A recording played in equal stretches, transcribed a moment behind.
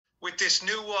this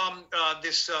new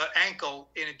ankle,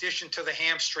 in addition to the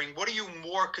hamstring, what are you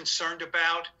more concerned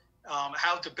about?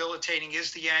 How debilitating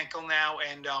is the ankle now,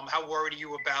 and how worried are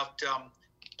you about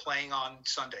playing on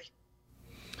Sunday?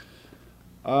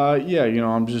 Yeah,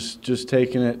 I'm just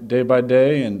taking it day by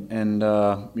day, and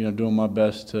doing my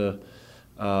best to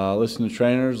listen to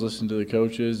trainers, listen to the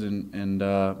coaches,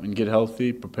 and get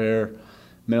healthy, prepare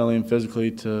mentally and physically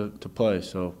to play.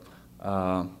 So,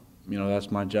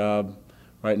 that's my job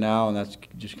right now, and that's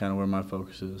just kind of where my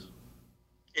focus is.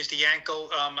 Is the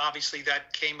ankle, obviously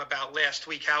that came about last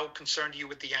week. How concerned are you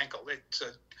with the ankle? It's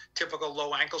a typical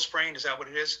low ankle sprain. Is that what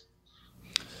it is?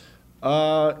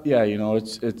 Yeah,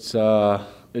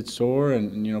 it's sore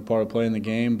and part of playing the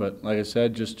game. But like I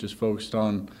said, just focused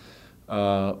on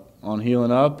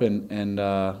healing up and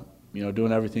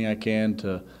doing everything I can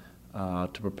to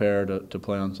prepare to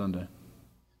play on Sunday.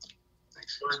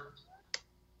 Thanks.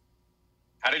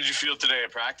 How did you feel today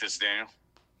at practice, Daniel?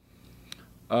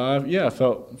 Yeah,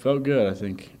 felt good. I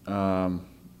think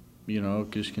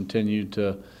just continued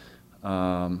to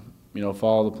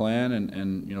follow the plan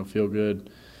and feel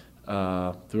good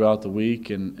throughout the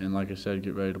week and like I said,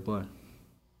 get ready to play.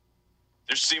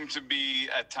 There seemed to be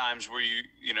at times where you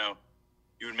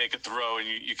would make a throw and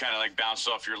you kind of like bounced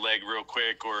off your leg real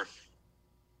quick, or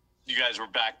you guys were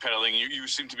backpedaling. You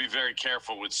seem to be very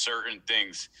careful with certain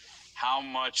things. How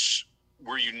much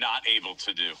were you not able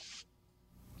to do?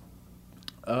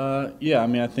 Yeah,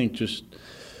 I think just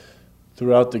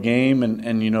throughout the game and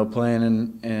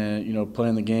playing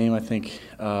playing the game, I think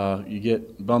you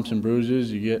get bumps and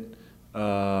bruises, you get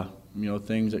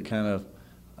things that kind of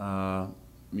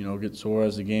get sore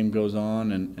as the game goes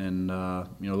on, and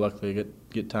luckily I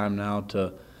get time now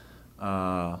to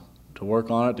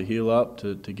work on it, to heal up,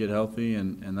 to get healthy,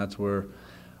 and that's where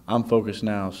I'm focused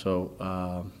now. So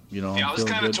yeah, I was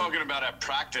kind of talking about at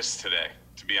practice today,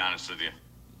 to be honest with you.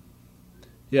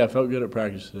 Yeah, I felt good at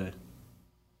practice today.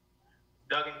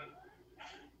 Dougie.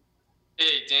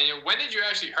 Hey, Daniel, when did you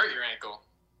actually hurt your ankle?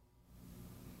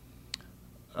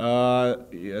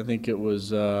 Yeah, I think it was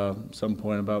some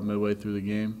point about midway through the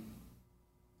game.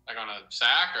 Like on a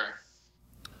sack, or?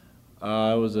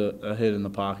 It was a hit in the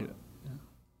pocket.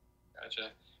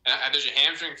 Gotcha. And does your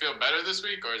hamstring feel better this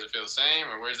week, or does it feel the same,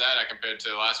 or where's that at compared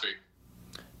to last week?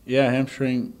 Yeah,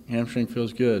 hamstring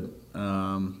feels good.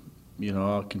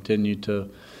 I'll continue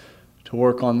to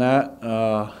work on that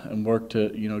and work to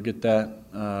get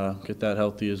that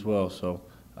healthy as well. So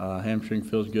hamstring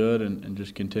feels good, and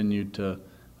just continue to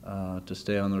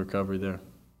stay on the recovery there.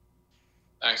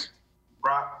 Thanks.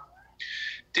 Brock.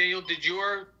 Daniel, did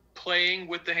your playing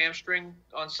with the hamstring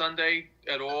on Sunday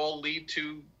at all lead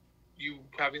to you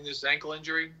having this ankle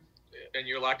injury, and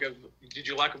did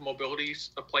your lack of mobility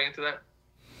play into that?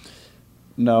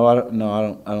 No, I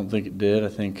don't think it did. I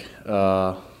think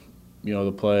the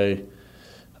play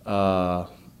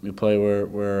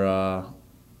where I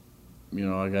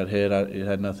got hit, it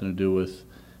had nothing to do with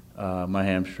my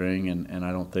hamstring, and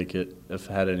I don't think it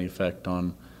had any effect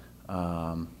on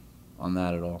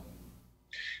that at all.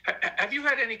 Have you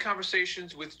had any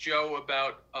conversations with Joe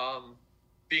about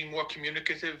being more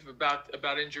communicative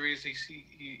about injuries?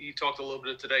 He talked a little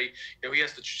bit today.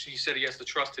 He said he has to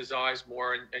trust his eyes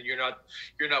more, and you're not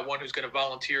one who's going to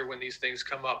volunteer when these things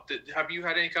come up. Have you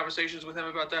had any conversations with him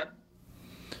about that?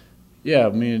 Yeah,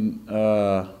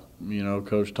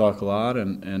 Coach talk a lot,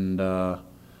 and I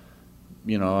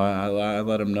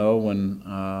let him know when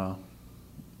I'm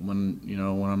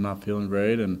not feeling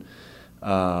great, and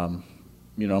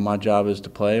my job is to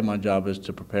play. My job is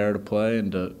to prepare to play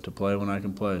and to play when I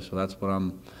can play. So that's what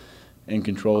I'm in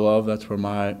control of. That's where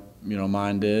my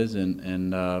mind is,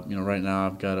 and right now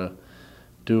I've got to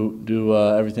do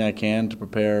everything I can to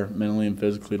prepare mentally and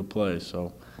physically to play.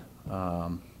 So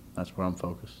that's where I'm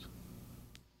focused.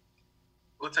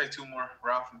 We'll take two more.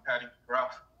 Ralph and Patty.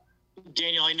 Ralph.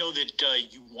 Daniel, I know that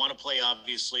you want to play,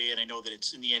 obviously, and I know that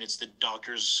it's in the end it's the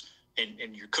doctors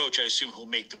and your coach, I assume, who'll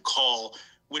make the call.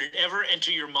 Would it ever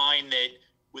enter your mind that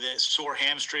with a sore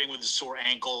hamstring, with a sore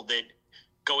ankle, that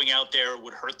going out there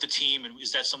would hurt the team? And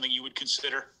is that something you would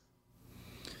consider?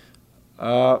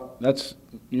 That's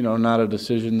not a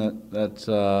decision that's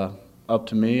up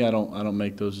to me. I don't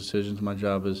make those decisions. My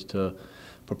job is to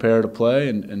prepare to play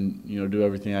and do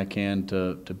everything I can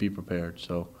to be prepared.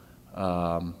 So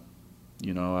I'm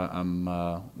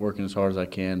working as hard as I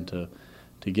can to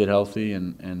get healthy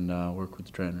and work with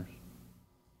the trainers.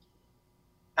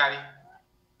 Patty.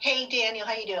 Hey, Daniel,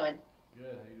 how you doing? Good.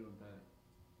 How you doing, Patty?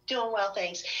 Doing well,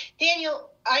 thanks. Daniel,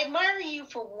 I admire you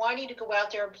for wanting to go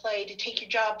out there and play, to take your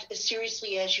job as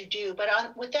seriously as you do. But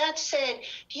with that said,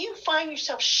 do you find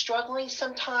yourself struggling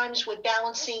sometimes with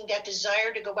balancing that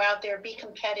desire to go out there, be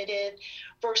competitive,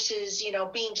 versus,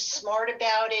 being smart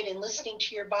about it and listening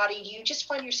to your body? Do you just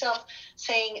find yourself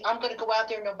saying, I'm going to go out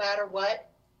there no matter what?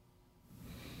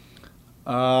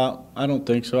 I don't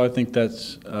think so. I think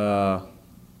that's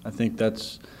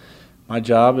my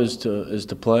job is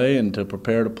to play and to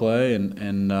prepare to play,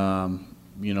 and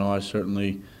I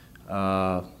certainly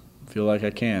feel like I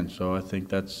can. So I think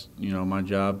that's my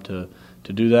job to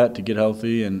do that, to get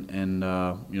healthy, and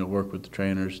work with the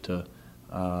trainers to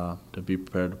be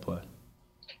prepared to play.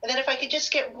 And then if I could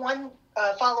just get one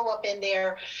follow-up in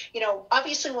there,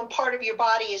 obviously when part of your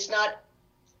body is not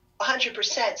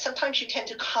 100%, sometimes you tend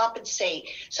to compensate.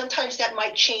 Sometimes that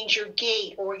might change your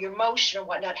gait or your motion or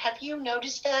whatnot. Have you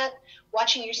noticed that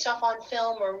watching yourself on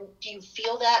film, or do you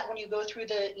feel that when you go through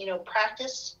the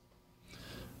practice?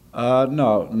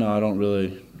 No, I don't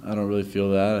really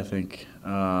feel that. I think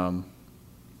I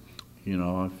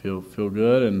feel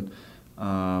good, and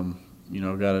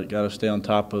got to stay on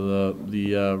top of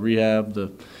the rehab,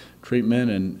 the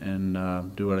treatment,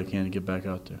 and do what I can to get back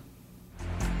out there.